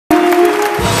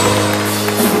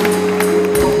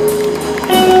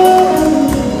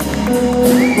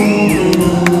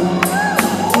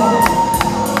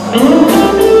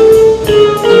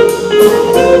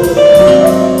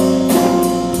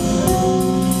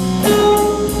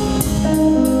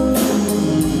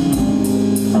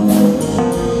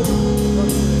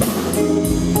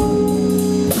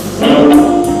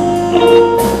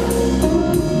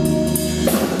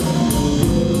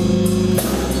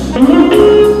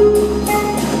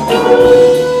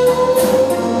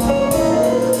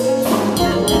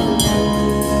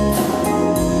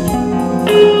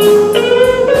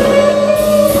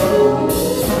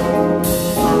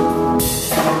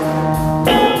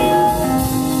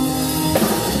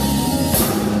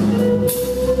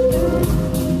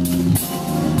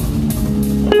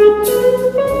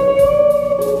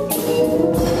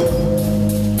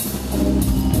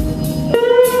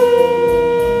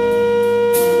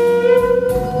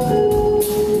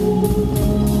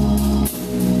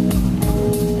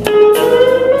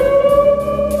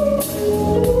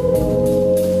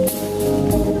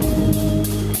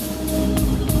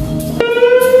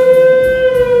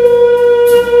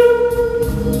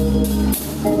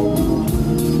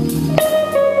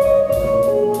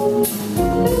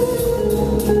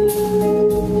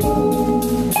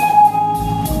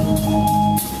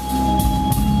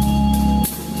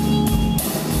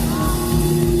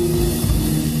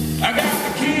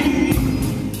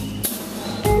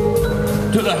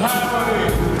to the highway.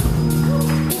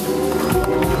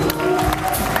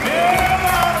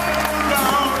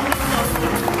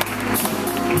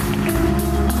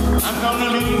 I'm gonna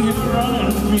leave you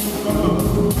running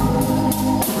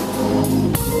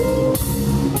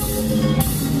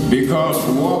because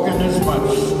walking is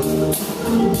much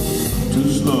too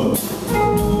slow.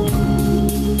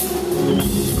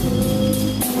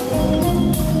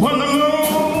 When the moon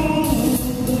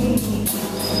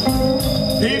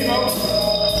people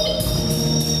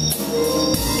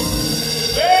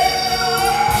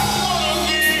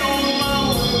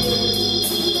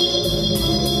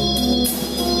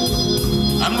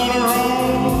I'm gonna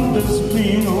run this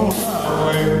clean old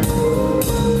highway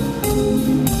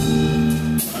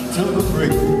until the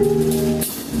break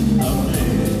of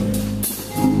day.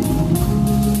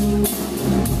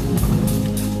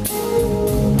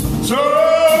 So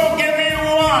give me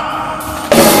one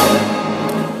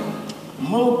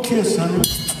more kiss, honey.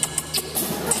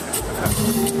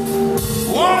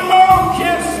 One more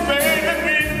kiss,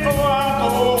 baby, before I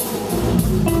go.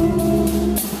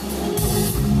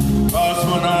 Cause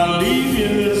when I leave you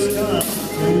this time,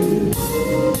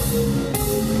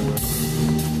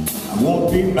 I won't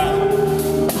be back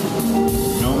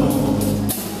no more.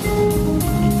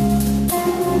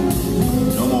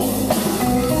 No more.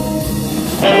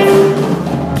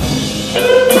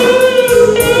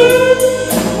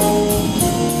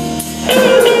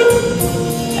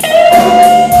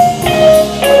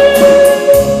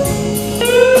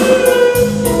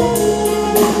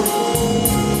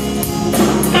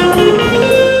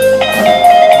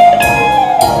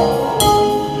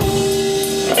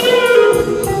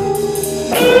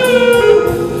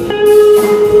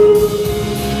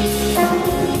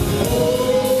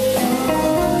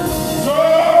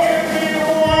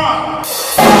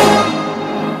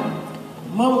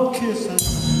 More kissing.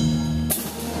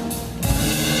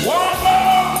 One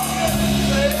more kiss,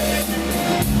 baby,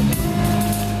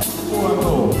 before I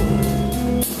go.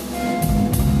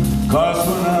 Cause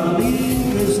when I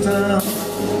leave this town,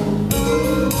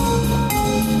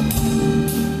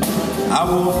 I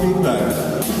won't be back.